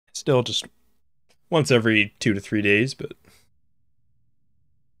Still just once every 2 to 3 days, but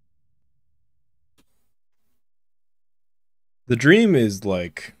the dream is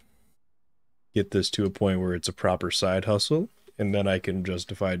like get this to a point where it's a proper side hustle, and then I can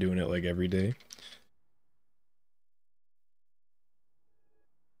justify doing it like every day.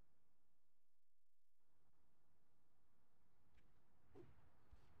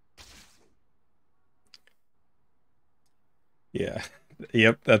 Yeah.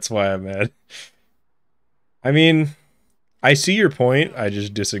 Yep, that's why I'm mad. I mean, I see your point, I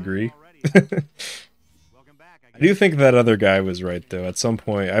just disagree. I do think that other guy was right though. At some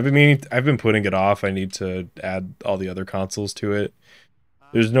point, I've been putting it off. I need to add all the other consoles to it.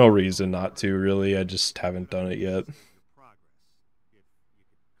 There's no reason not to, really. I just haven't done it yet.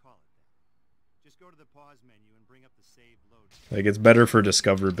 Like, it's better for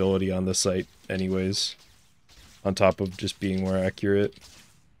discoverability on the site anyways, on top of just being more accurate.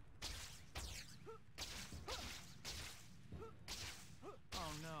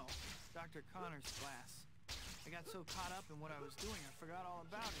 Oh no, Dr. Connor's class. I got so caught up in what I was doing, I forgot all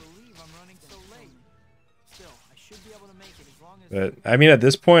about the leave. I'm running so late. Still, I should be able to make it as long as... But I mean, at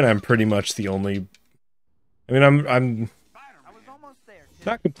this point, I'm pretty much the only. I mean, I'm I was almost there.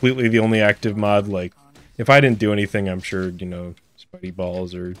 not completely the only active mod. Like, if I didn't do anything, I'm sure, you know, Spidey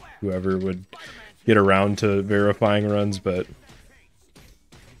Balls or whoever would get around to verifying runs, but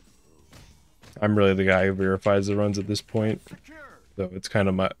I'm really the guy who verifies the runs at this point. So it's kind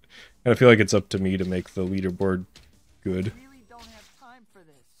of I feel like it's up to me to make the leaderboard good. Really don't have time for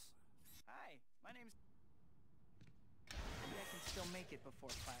this. Hi, my name's... Maybe I can still make it before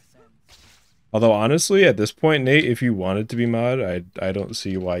class ends. Although honestly, at this point, Nate, if you wanted to be mod, I don't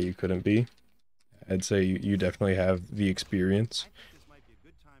see why you couldn't be. I'd say you definitely have the experience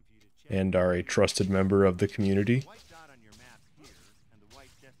and are a trusted member of the community.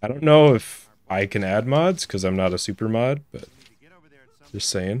 I don't know if I can add mods because I'm not a super mod, but just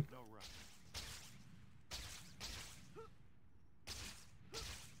saying.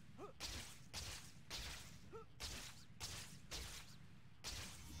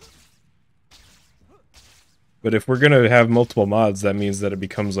 But if we're going to have multiple mods, that means that it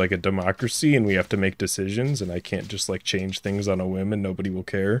becomes like a democracy and we have to make decisions, and I can't just like change things on a whim and nobody will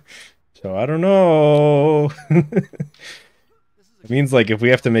care. So I don't know. It means like if we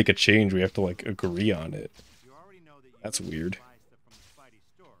have to make a change, we have to like agree on it. That's weird.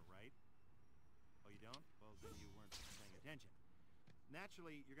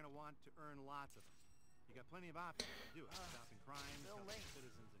 Naturally, you're going to want to earn lots of them. You got plenty of options to do it. Stopping crime, helping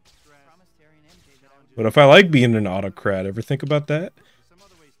citizens in distress. But if I like being an autocrat, ever think about that? Some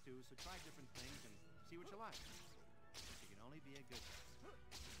other ways too, so try different things and see what you like. You can only be a good guy.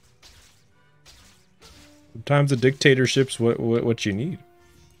 Sometimes a dictatorship's what you need.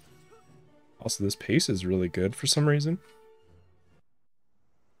 Also, this pace is really good for some reason.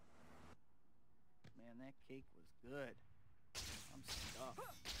 Man, that cake was good. I'm stuffed.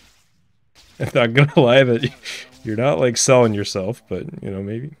 I'm not gonna lie that you're not like selling yourself, but you know,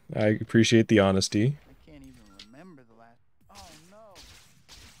 maybe I appreciate the honesty. I can't even remember the last... Oh no.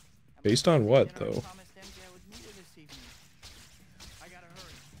 Based on what, though? I promised MJ I would meet her this evening. I gotta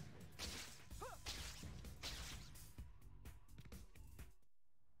hurry.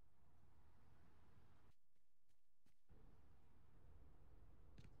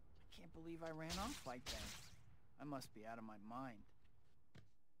 I can't believe I ran off like that. I must be out of my mind.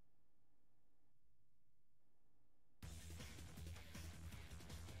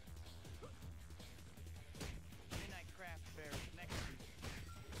 Midnight Craft Fair is next week.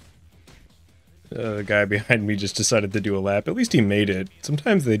 The guy behind me just decided to do a lap. At least he made it.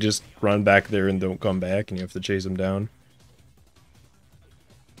 Sometimes they just run back there and don't come back, and you have to chase them down.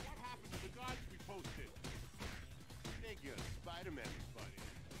 What happened to the gods we posted? Figure, Spider-Man, buddy.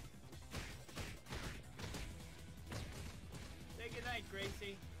 Say goodnight,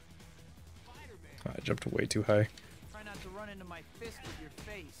 Gracie. Spider-Man. I jumped way too high. Try not to run into my fist with your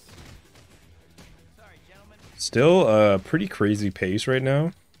face. Sorry, gentlemen. Still a pretty crazy pace right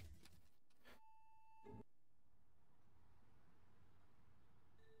now.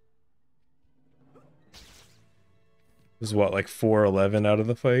 This is what, like 4-11 out of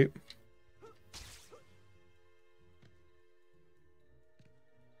the fight?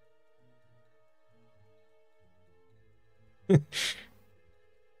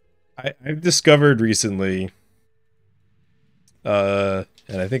 I've discovered recently, and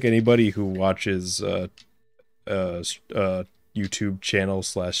I think anybody who watches YouTube channel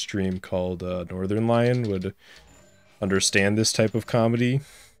 / stream called Northern Lion would understand this type of comedy.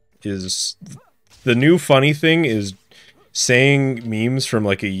 Is the new funny thing is saying memes from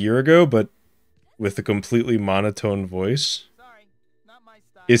like a year ago, but with a completely monotone voice. Sorry, not my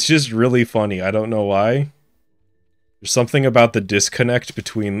style. It's just really funny. I don't know why. There's something about the disconnect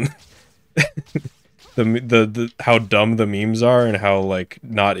between the how dumb the memes are and how like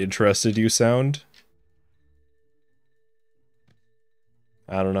not interested you sound.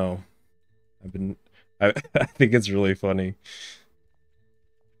 I don't know. I think it's really funny.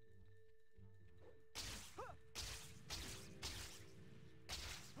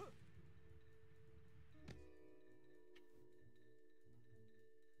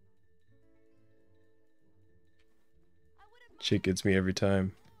 Shit gets me every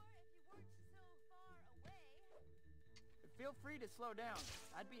time. Feel free to slow down.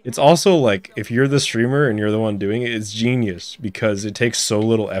 I'd be It's happy also to like, help if you you're the out. streamer and you're the one doing it, it's genius because it takes so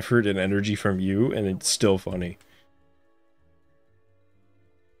little effort and energy from you and it's still funny.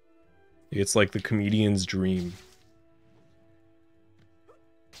 It's like the comedian's dream.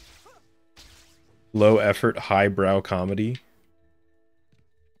 Low effort, highbrow comedy.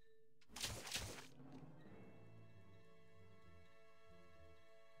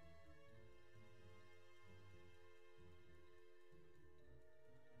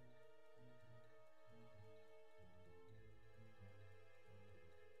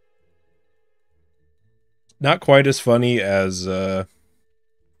 Not quite as funny as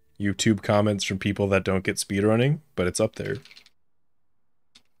YouTube comments from people that don't get speedrunning, but it's up there.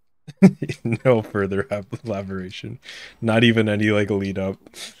 No further elaboration. Not even any like lead up.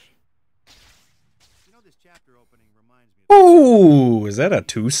 You know, this chapter opening reminds me of Ooh, is that a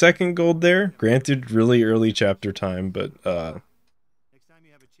 2-second gold there? Granted, really early chapter time, but next time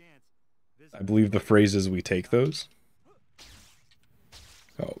you have a chance. Visit I believe the phrase is we take those.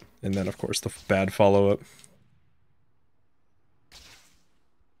 Oh, and then of course the bad follow-up.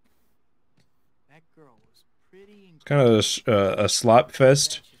 That girl was pretty It's kind of a slop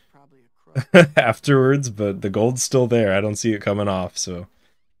fest She's probably a crook. afterwards, but the gold's still there. I don't see it coming off, so.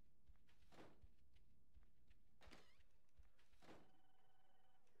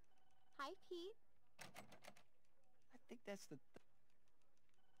 Hi, Pete. I think that's the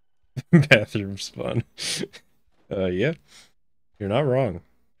Bathroom spawn. Yeah, you're not wrong.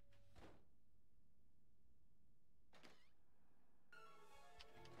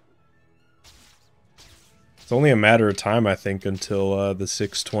 It's only a matter of time, I think, until the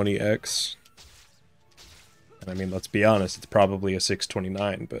 620X. And I mean, let's be honest, it's probably a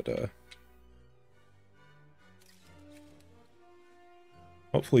 629, but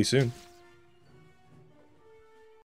hopefully soon.